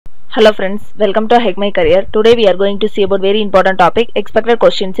Hello friends, welcome to Hack My Career. Today we are going to see about very important topic, expected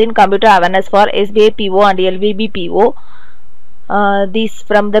questions in computer awareness for SBI PO and LVB PO. This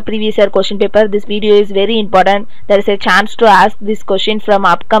from the previous year question paper. This video is very important. There is a chance to ask this question from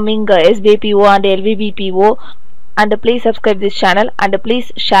upcoming SBI PO and LVB PO. And please subscribe this channel and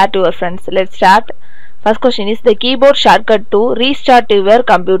please share to your friends. Let's start. First question is the keyboard shortcut to restart your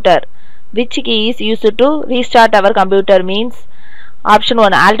computer. Which key is used to restart our computer means? Option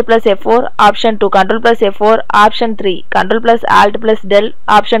 1 Alt plus F4, Option 2 Control plus F4, Option 3 Control plus Alt plus Del,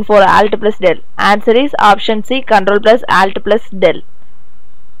 Option 4 Alt plus Del. Answer is Option C Control plus Alt plus Del.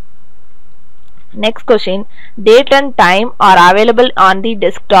 Next question, date and time are available on the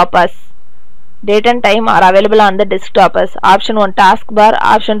desktopers. Date and time are available on the desktopers. Option 1 taskbar,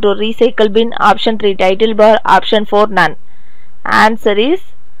 Option 2 recycle bin, Option 3 title bar, Option 4 none. Answer is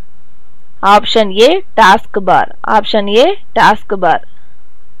Option A taskbar. Option A taskbar.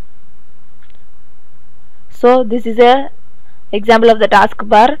 So this is a example of the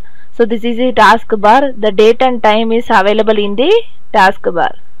taskbar. So this is a taskbar. The date and time is available in the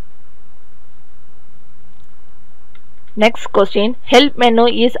taskbar. Next question, help menu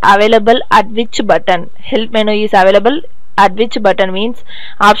is available at which button? Help menu is available at which button means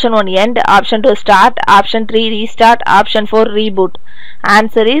Option 1 end, Option 2 start, Option 3 restart, Option 4 reboot.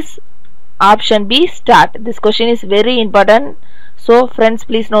 Answer is Option B start. This question is very important. So friends,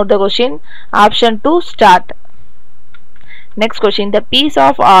 please note the question. Option 2 start. Next question, the piece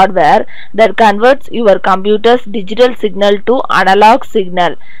of hardware that converts your computer's digital signal to analog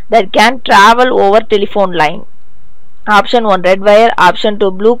signal that can travel over telephone line. Option 1 red wire, Option 2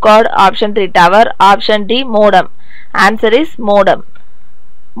 blue cord, Option 3 tower, Option D modem. Answer is modem.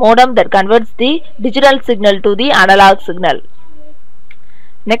 Modem that converts the digital signal to the analog signal.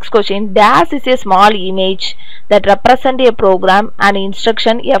 Next question, dash is a small image that represents a program, an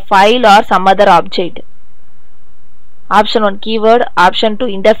instruction, a file or some other object. Option 1 keyword, Option 2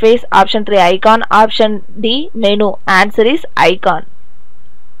 interface, Option 3 icon, Option D menu. Answer is icon.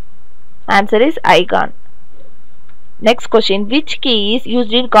 Answer is icon. Next question, which key is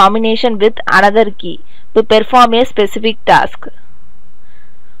used in combination with another key to perform a specific task?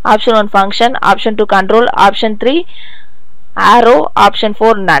 Option 1 function, Option 2 control, Option 3 arrow, Option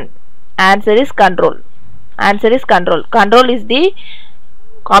 4 none. Answer is control. Answer is control. Control is the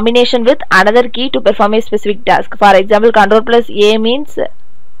combination with another key to perform a specific task. For example, control plus A means it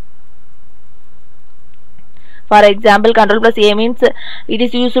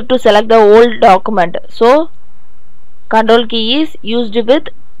is used to select the whole document. So control key is used with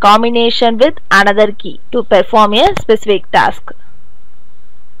combination with another key to perform a specific task.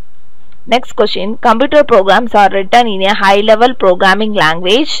 Next question, computer programs are written in a high-level programming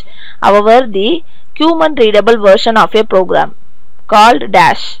language. However, the human readable version of a program called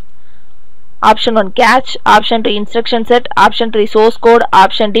dash. Option 1 catch, Option 2 instruction set, Option 3 source code,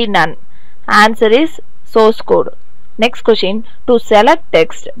 Option D none. Answer is source code. Next question, to select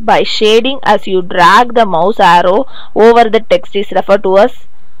text by shading as you drag the mouse arrow over the text is referred to as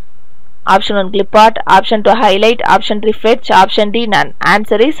Option 1 clipart, Option 2 highlight, Option 3 fetch, Option D none.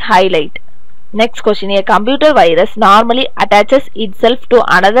 Answer is highlight. Next question, a computer virus normally attaches itself to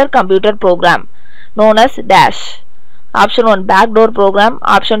another computer program known as dash. Option 1 backdoor program,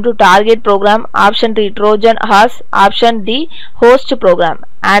 Option 2 target program, Option 3 Trojan horse, Option D host program.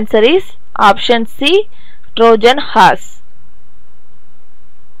 Answer is Option C Trojan horse.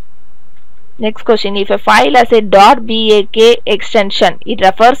 Next question, if a file has a .bak extension, it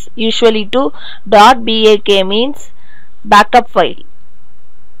refers usually to .bak means backup file.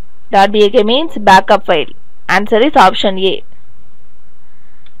 .bak means backup file. Answer is Option A.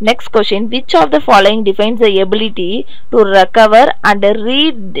 Next question, which of the following defines the ability to recover and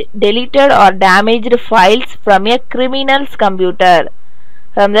read deleted or damaged files from a criminal's computer?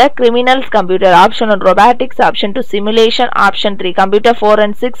 From the criminal's computer. Option 1 robotics, Option 2 simulation, Option 3 computer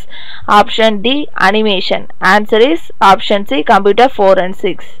forensics, Option D animation. Answer is Option C computer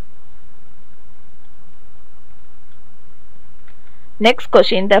forensics. Next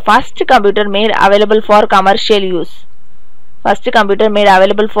question, the first computer made available for commercial use. First computer made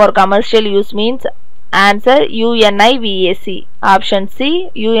available for commercial use means answer UNIVAC. Option C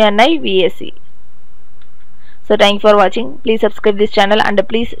UNIVAC. So thank you for watching. Please subscribe this channel and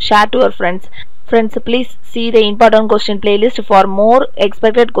please share to your friends. Friends, please see the important question playlist for more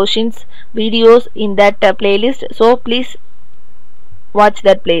expected questions videos in that playlist. So please watch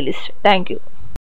that playlist. Thank you.